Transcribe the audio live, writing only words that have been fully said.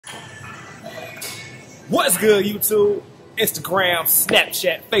What's good, YouTube? Instagram,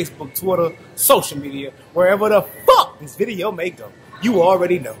 Snapchat, Facebook, Twitter, social media, wherever the fuck this video may go. You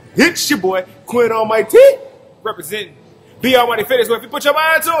already know. It's your boy, Quinn on my team, representing Be Almighty Fitness. Where if you put your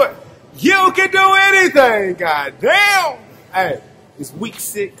mind to it, you can do anything, goddamn. Hey, it's week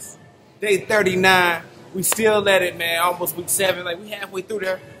 6, day 39. We still at it, man. Almost week 7. Like, we halfway through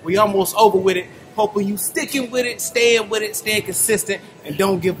there. We almost over with it. Hoping you sticking with it, staying consistent, and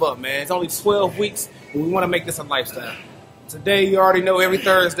don't give up, man. It's only 12 weeks, and we want to make this a lifestyle. Today, you already know, every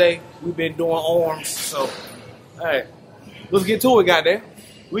Thursday, we've been doing arms. So, hey, let's get to it, goddamn.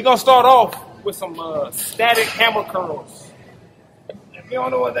 We're going to start off with some static hammer curls. If you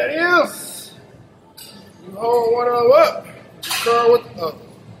don't know what that is, you hold one of them up, curl with the other.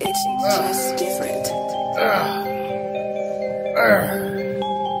 It's just different.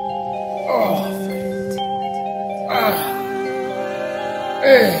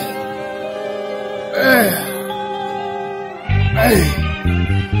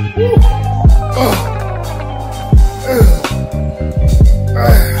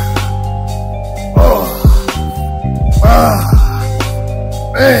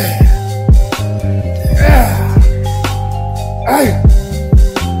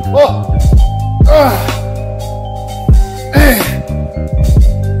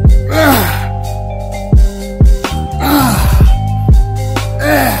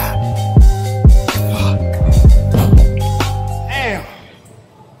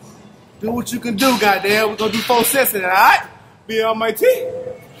 Do what you can do, goddamn. We're gonna do 4 sets of it, alright? Be on my team.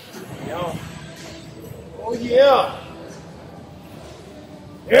 Yo. Oh yeah.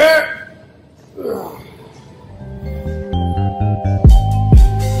 Yeah.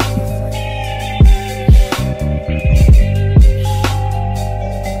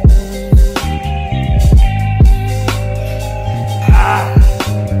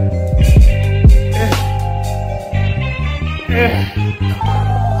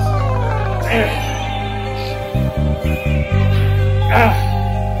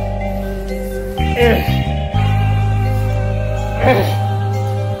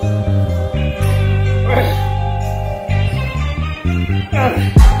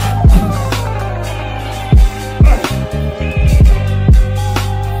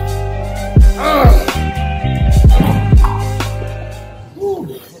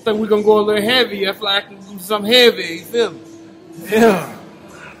 I think we're gonna go a little heavy. I feel like I can do something heavy, you feel me? Yeah.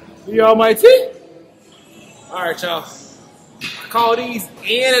 Be on my team? Alright, y'all. I call these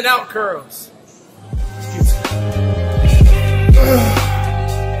in and out curls.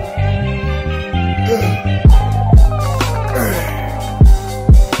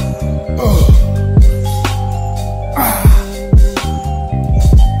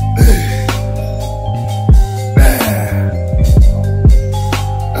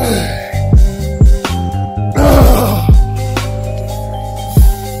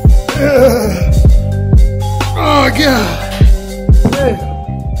 Oh God! Hey.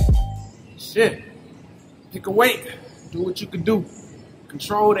 Shit. Pick a weight. Do what you can do.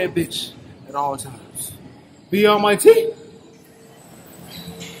 Control that bitch at all times. Be on my team.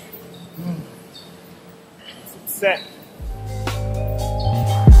 Set.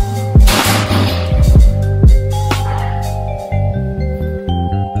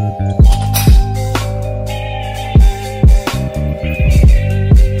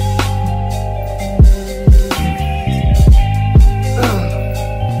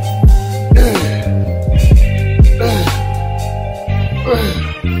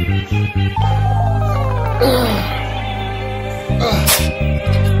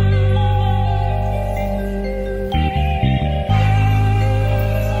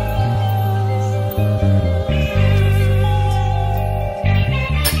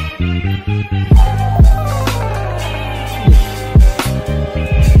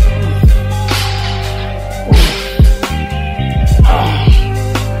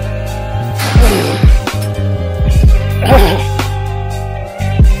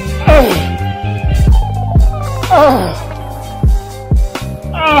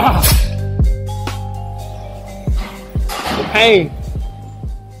 The pain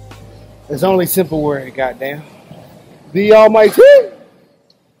is only simple word, goddamn. Be on my team.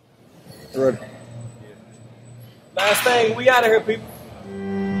 Ready. Last thing, we out of here, people.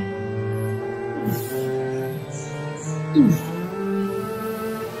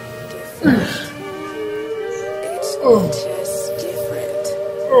 It's just different.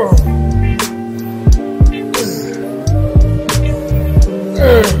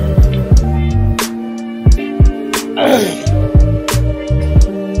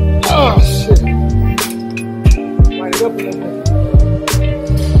 Oh shit. Light it up a little bit.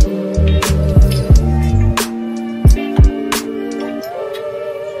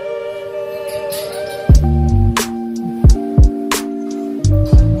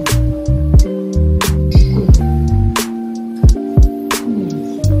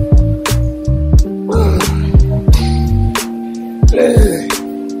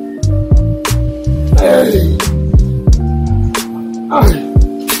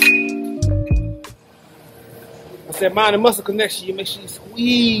 that mind and muscle connection, you make sure you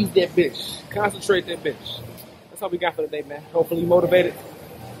squeeze that bitch. Concentrate that bitch. That's all we got for today, man. Hopefully you motivated.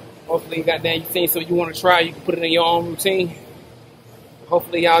 Hopefully, goddamn, you think so you want to try, you can put it in your own routine.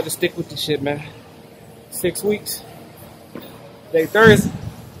 Hopefully y'all just stick with this shit, man. 6 weeks. Day Thursday.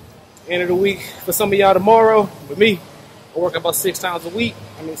 End of the week for some of y'all tomorrow. With me, I work about 6 times a week.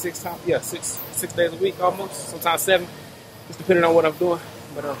 I mean 6 times, yeah, six days a week almost. Sometimes 7. Just depending on what I'm doing.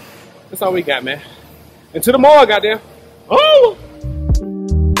 But that's all we got, man. Until tomorrow, goddamn. Oh!